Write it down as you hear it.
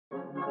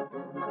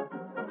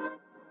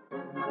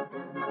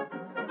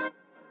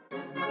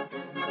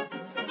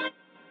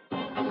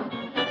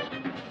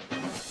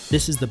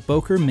This is the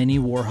Boker Mini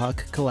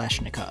Warhawk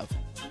Kalashnikov.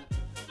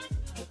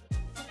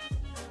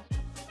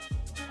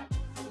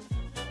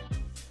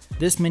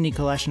 This Mini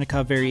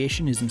Kalashnikov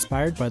variation is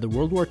inspired by the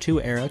World War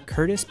II era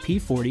Curtiss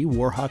P-40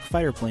 Warhawk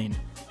fighter plane.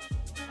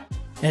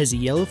 It has a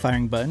yellow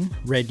firing button,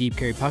 red deep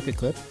carry pocket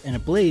clip, and a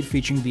blade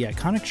featuring the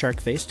iconic shark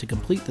face to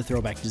complete the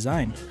throwback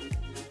design.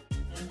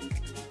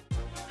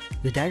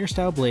 The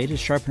dagger-style blade is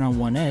sharpened on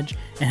one edge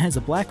and has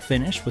a black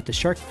finish with the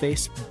shark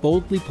face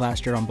boldly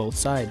plastered on both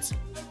sides.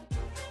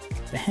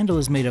 The handle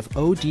is made of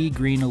OD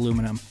green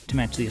aluminum to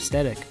match the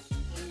aesthetic.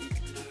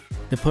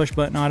 The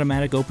push-button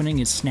automatic opening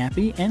is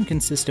snappy and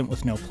consistent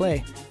with no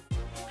play.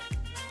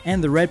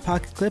 And the red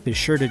pocket clip is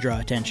sure to draw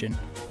attention.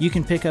 You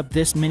can pick up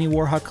this Mini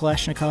Warhawk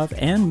Kalashnikov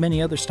and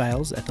many other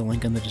styles at the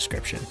link in the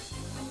description.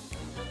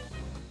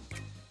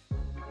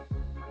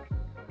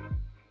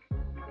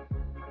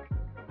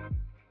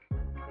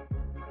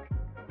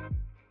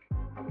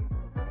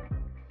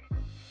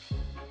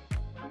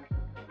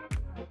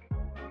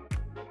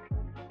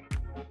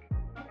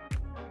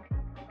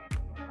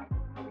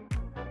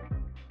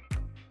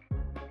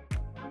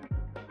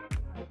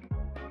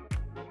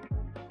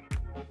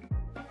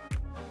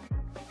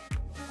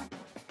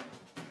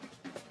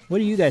 What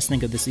do you guys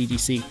think of this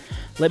EDC?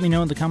 Let me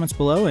know in the comments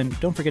below, and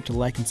don't forget to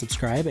like and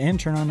subscribe and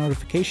turn on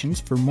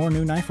notifications for more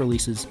new knife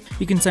releases.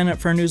 You can sign up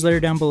for our newsletter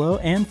down below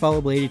and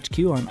follow Blade HQ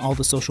on all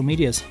the social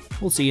medias.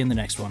 We'll see you in the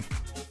next one.